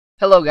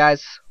Hello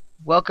guys,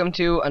 welcome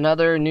to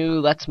another new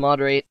Let's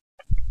Moderate.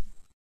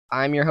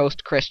 I'm your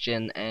host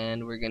Christian,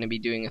 and we're gonna be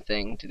doing a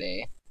thing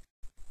today.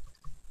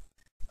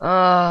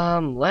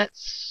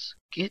 Let's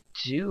get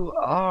to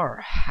our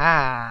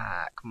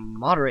hack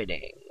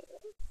moderating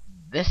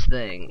this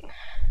thing.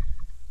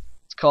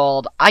 It's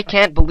called I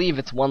Can't Believe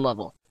It's One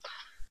Level.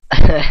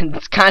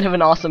 It's kind of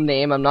an awesome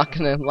name, I'm not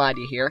gonna lie to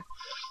you here.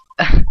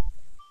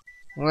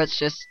 Let's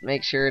just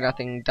make sure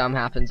nothing dumb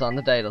happens on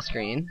the title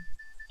screen.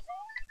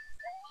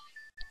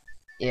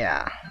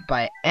 Yeah,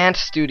 by Ant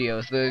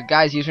Studios. The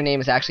guy's username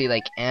is actually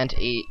like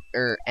Ant8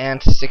 or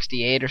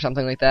Ant68 or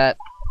something like that.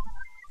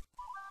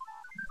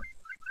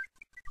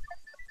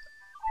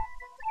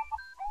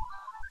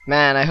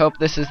 Man, I hope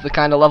this is the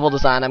kind of level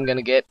design I'm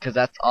gonna get, because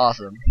that's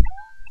awesome.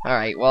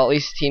 Alright, well at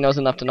least he knows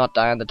enough to not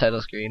die on the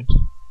title screen.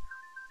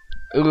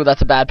 Ooh,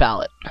 that's a bad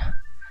palette.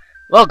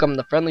 Welcome,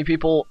 the friendly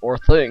people, or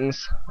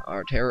things,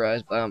 are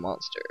terrorized by a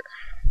monster.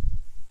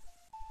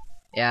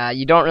 Yeah,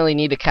 you don't really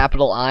need a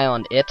capital I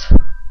on it.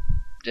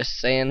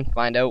 Just saying,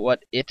 find out what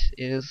it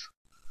is.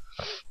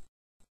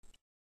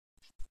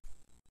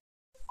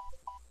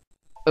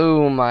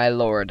 Oh my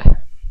lord.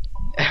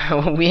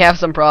 We have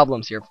some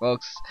problems here,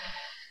 folks.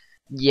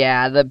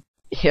 Yeah, the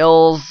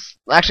hills...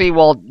 Actually,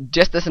 well,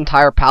 just this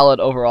entire palette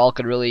overall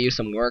could really use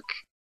some work.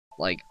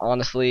 Like,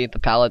 honestly, the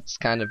palette's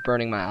kind of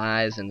burning my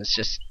eyes, and it's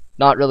just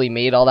not really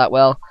made all that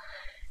well.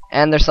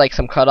 And there's, like,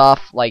 some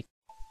cutoff, like,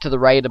 to the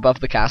right above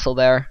the castle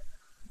there.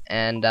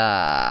 And,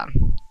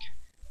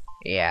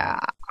 yeah.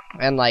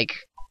 And like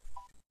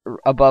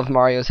above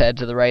Mario's head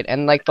to the right,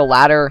 and like the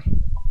ladder,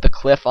 the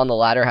cliff on the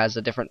ladder has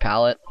a different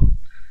palette,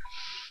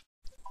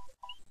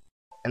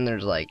 and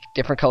there's like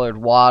different colored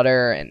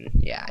water, and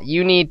yeah,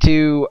 you need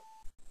to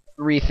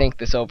rethink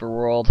this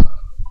overworld.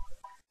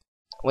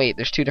 Wait,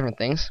 there's two different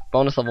things.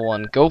 Bonus level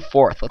 1, go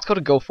forth. Let's go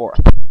to go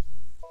forth.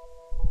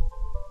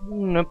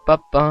 Whoa.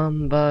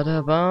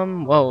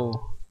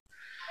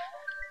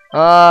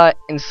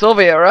 In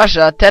Soviet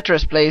Russia,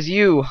 Tetris plays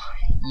you.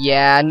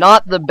 Yeah,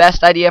 not the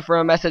best idea for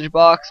a message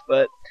box,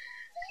 but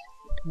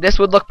this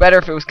would look better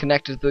if it was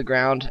connected to the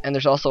ground, and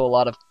there's also a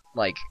lot of,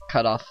 like,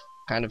 cut-off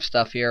kind of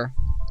stuff here.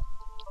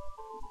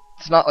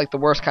 It's not, like, the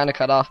worst kind of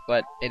cut-off,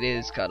 but it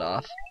is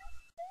cut-off.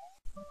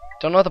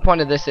 Don't know what the point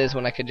of this is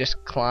when I could just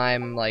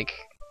climb, like,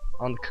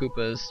 on the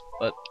Koopas,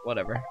 but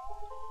whatever.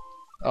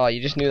 Oh,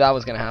 you just knew that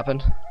was gonna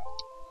happen.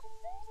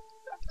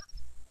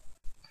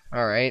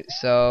 Alright,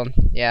 so,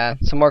 yeah,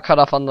 some more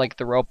cut-off on, like,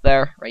 the rope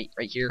there, right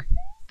here,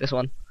 this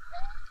one.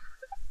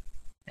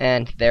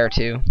 And there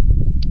too.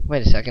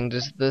 Wait a second,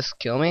 does this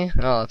kill me?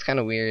 Oh, it's kind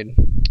of weird.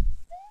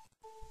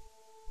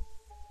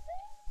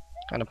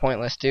 Kind of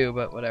pointless too,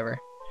 but whatever.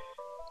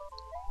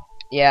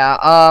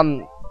 Yeah,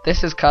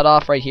 this is cut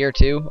off right here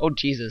too. Oh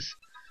Jesus.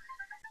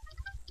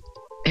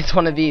 It's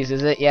one of these,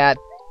 is it? Yeah,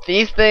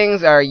 these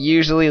things are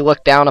usually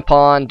looked down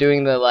upon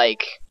doing the,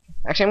 like...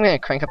 Actually, I'm gonna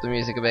crank up the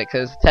music a bit,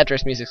 because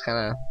Tetris music's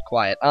kind of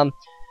quiet.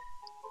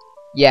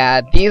 Yeah,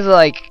 these,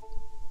 like...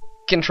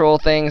 control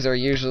things are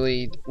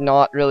usually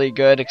not really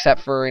good,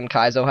 except for in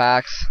Kaizo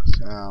hacks.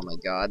 Oh my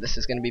god, this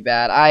is gonna be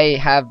bad. I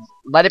have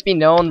let it be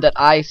known that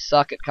I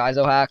suck at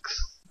Kaizo hacks,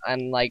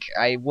 and like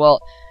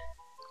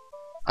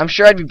I'm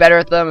sure I'd be better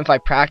at them if I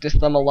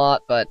practiced them a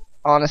lot, but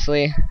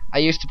honestly, I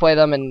used to play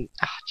them and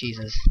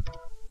Jesus,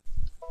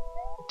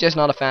 just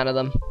not a fan of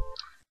them.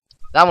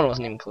 That one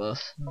wasn't even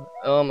close.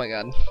 Oh my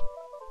god,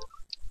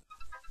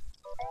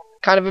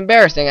 kind of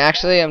embarrassing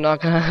actually. I'm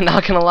not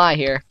gonna lie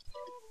here.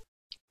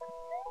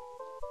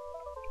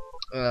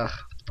 Ugh.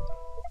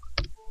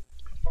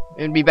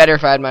 It would be better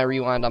if I had my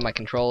rewind on my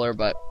controller,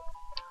 but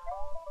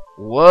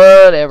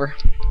whatever.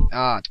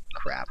 Ah,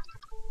 crap.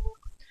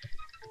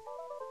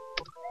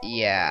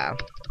 Yeah,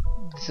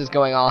 this is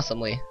going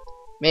awesomely.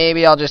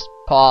 Maybe I'll just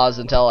pause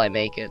until I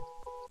make it.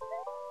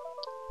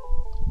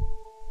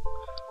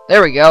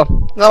 There we go.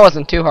 That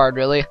wasn't too hard,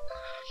 really.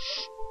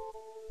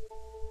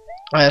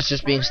 That's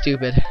just being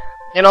stupid.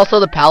 And also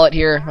the palette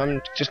here,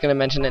 I'm just gonna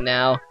mention it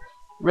now.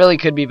 Really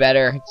could be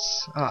better.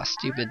 It's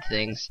stupid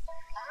things.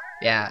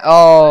 Yeah.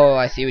 Oh,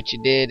 I see what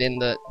you did in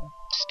the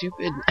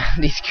stupid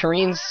these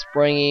Korean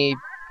springy.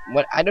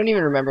 What I don't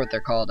even remember what they're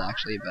called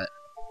actually, but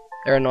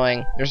they're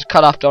annoying. There's a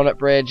cut off donut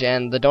bridge,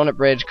 and the donut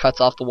bridge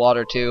cuts off the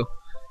water too.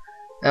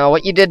 Now,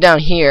 what you did down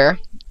here,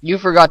 you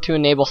forgot to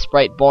enable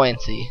sprite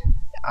buoyancy.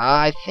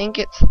 I think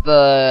it's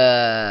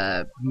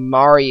the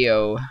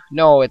Mario.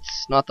 No,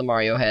 it's not the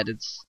Mario head.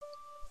 It's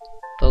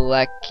the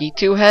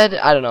Lakitu head.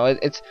 I don't know.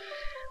 It's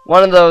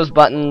one of those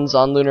buttons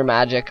on Lunar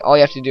Magic. All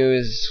you have to do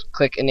is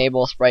click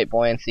enable sprite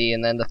buoyancy,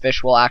 and then the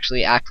fish will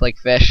actually act like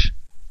fish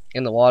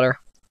in the water.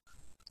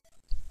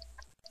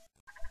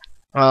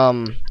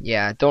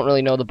 Yeah, don't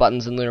really know the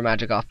buttons in Lunar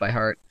Magic off by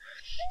heart.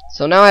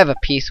 So now I have a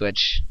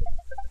P-switch.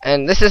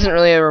 And this isn't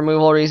really a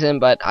removal reason,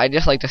 but I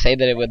just like to say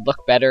that it would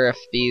look better if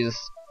these,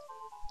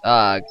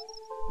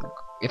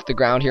 if the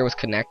ground here was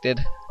connected.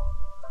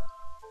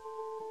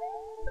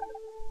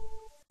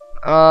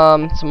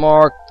 Some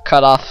more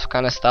cut off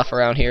kind of stuff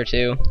around here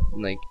too,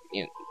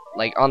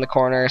 like on the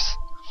corners.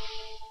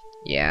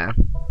 Yeah.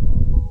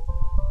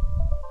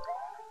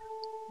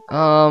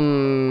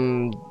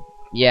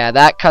 Yeah,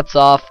 that cuts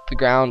off the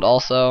ground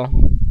also.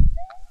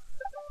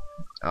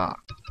 Ah,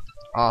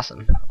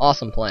 awesome.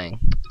 Awesome playing.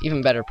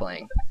 Even better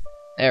playing.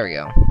 There we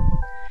go.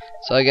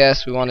 So I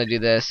guess we want to do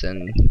this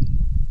and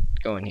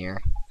go in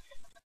here.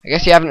 I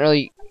guess you haven't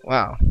really...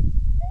 Wow.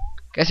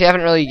 Guess you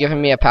haven't really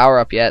given me a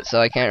power-up yet, so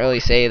I can't really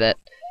say that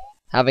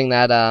having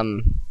that,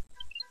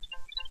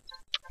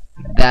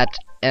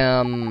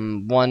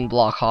 one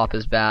block hop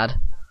is bad.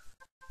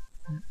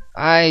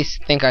 I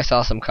think I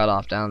saw some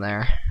cutoff down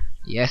there.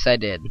 Yes, I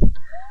did.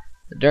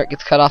 The dirt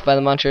gets cut off by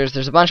the munchers.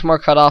 There's a bunch more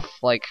cut off,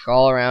 like,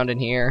 all around in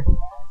here.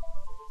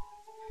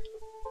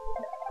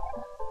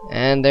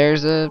 And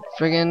there's a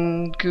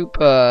friggin'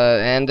 Koopa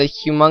and a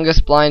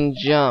humongous blind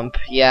jump.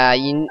 Yeah,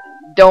 you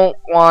don't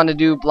want to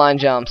do blind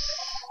jumps.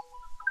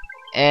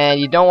 And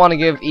you don't want to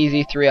give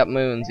easy 3-up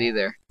moons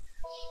either.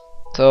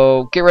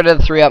 So get rid of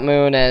the 3-up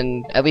moon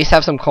and at least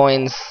have some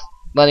coins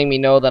letting me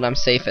know that I'm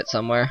safe at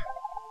somewhere.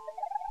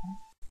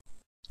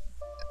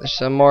 There's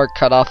some more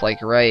cut off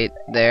like right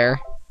there.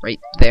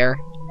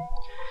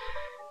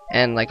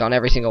 And like on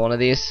every single one of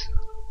these.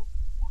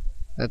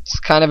 That's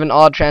kind of an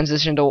odd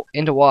transition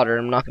into water,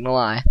 I'm not gonna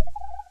lie.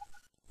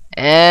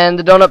 And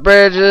the donut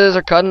bridges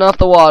are cutting off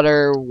the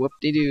water.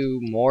 Whoop-de-doo,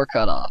 more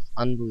cut off.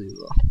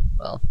 Unbelievable.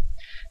 Well,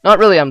 not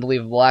really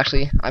unbelievable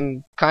actually.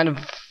 I'm kind of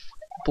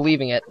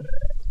believing it.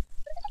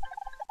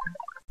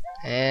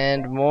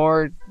 And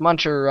more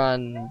muncher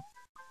run.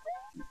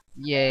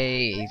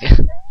 Yay.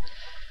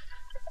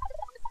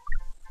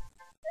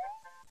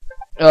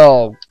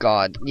 Oh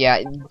god,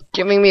 yeah,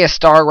 giving me a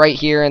star right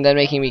here and then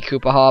making me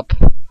Koopa hop.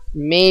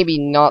 Maybe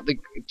not the...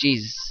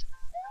 Jesus.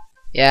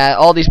 Yeah,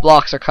 all these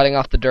blocks are cutting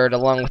off the dirt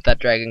along with that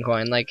dragon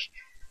coin. Like,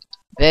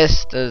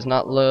 this does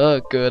not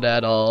look good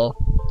at all.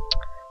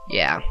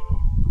 Yeah.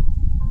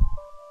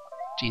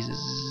 Jesus.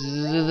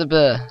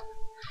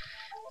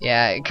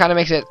 Yeah, it kind of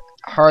makes it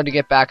hard to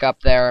get back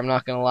up there, I'm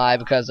not gonna lie,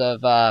 because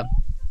of,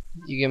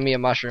 you give me a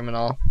mushroom and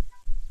all.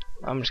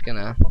 I'm just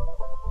gonna...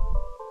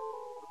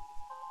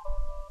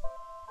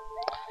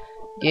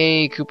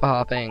 Yay, Koopa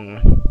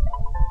hopping.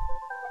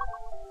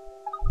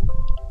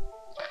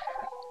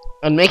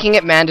 And making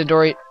it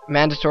mandatory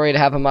to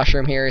have a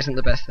mushroom here isn't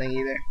the best thing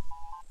either.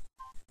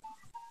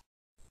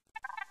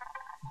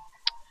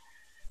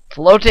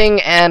 Floating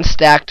and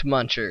stacked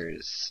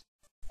munchers.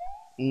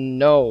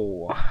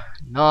 No.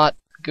 Not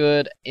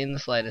good in the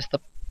slightest.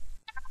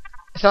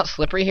 It's not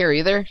slippery here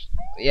either.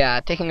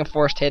 Yeah, taking a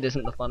forced hit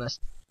isn't the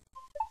funnest.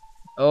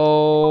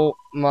 Oh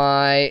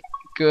my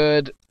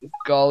good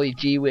golly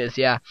gee whiz,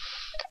 yeah.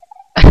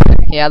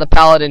 Yeah, the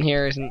pallet in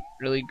here isn't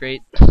really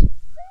great.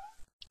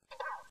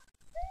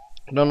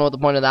 I don't know what the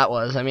point of that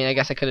was. I mean, I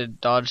guess I could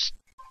have dodged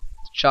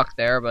Chuck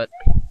there, but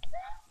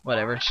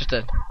whatever. It's just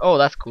a... Oh,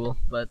 that's cool,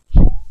 but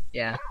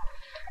yeah.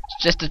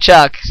 It's just a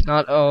Chuck. It's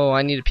not... Oh,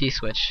 I need a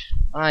P-switch.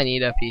 I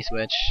need a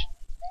P-switch.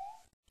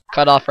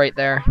 Cut off right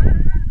there.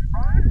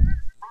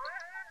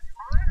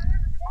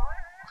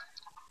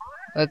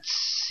 Let's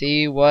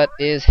see what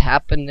is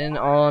happening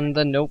on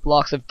the note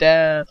blocks of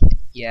death.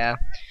 Yeah.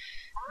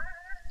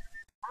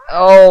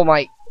 Oh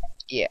my...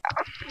 Yeah.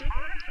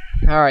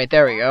 Alright,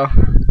 there we go.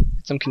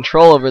 Some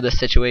control over this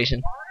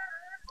situation.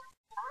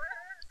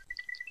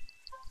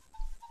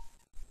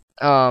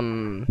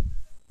 No.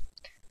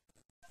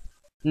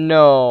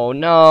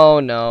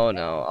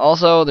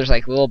 Also, there's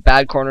like a little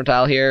bad corner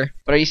tile here.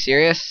 But are you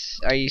serious?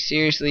 Are you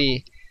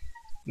seriously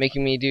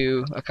making me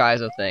do a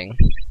Kaizo thing?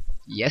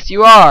 Yes,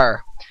 you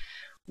are!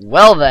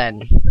 Well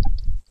then.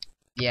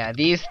 Yeah,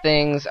 these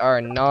things are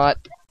not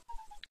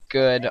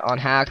good on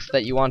hacks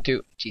that you want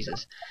to...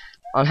 Jesus.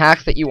 On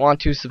hacks that you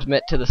want to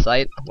submit to the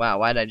site. Wow,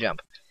 why did I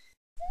jump?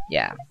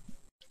 Yeah.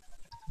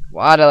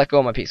 Why did I let go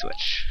of my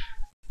P-switch?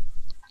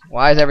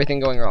 Why is everything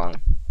going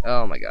wrong?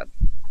 Oh my god.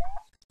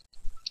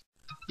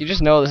 You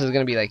just know this is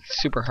gonna be like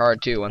super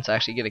hard too once I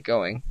actually get it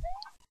going.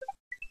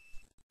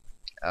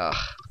 Ugh.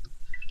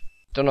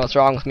 Don't know what's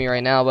wrong with me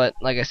right now, but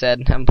like I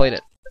said, haven't played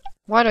it.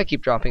 Why do I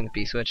keep dropping the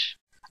P-switch?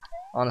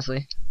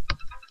 Honestly.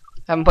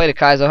 Haven't played a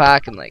Kaizo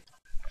hack in like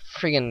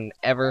friggin'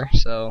 ever,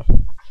 so...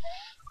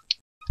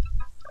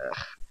 Ugh.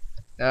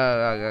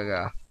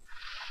 Go.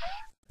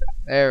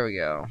 There we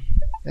go.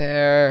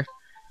 There.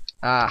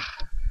 Ah.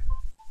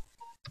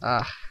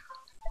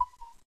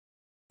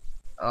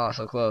 Oh,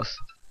 so close.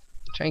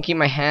 Try and keep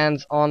my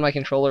hands on my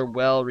controller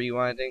while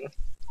rewinding,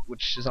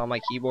 which is on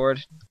my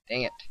keyboard.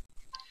 Dang it.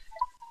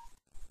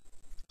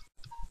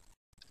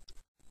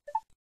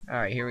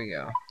 Alright, here we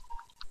go.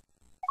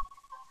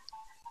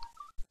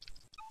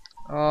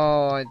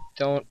 Oh, I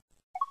don't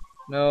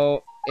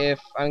know if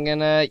I'm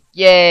gonna...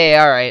 Yay!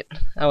 Alright.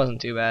 That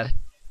wasn't too bad.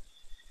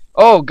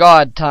 Oh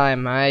god,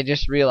 time. I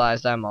just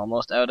realized I'm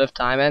almost out of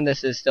time, and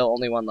this is still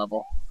only one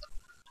level.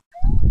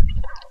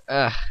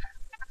 Ugh.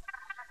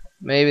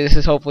 Maybe this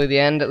is hopefully the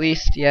end, at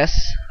least.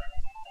 Yes.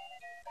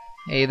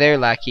 Hey there,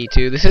 Lackey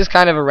 2. This is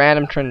kind of a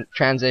random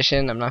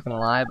transition, I'm not gonna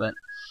lie, but...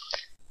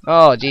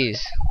 Oh,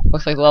 jeez.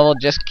 Looks like the level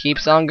just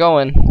keeps on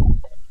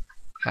going.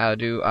 How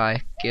do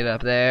I get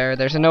up there?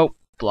 There's a note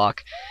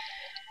block.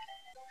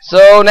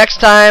 So next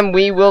time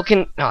we will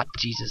oh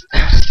Jesus,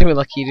 stupid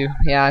lucky do.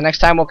 Yeah, next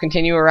time we'll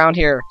continue around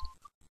here.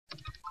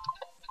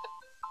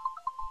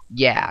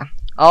 Yeah,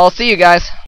 I'll see you guys.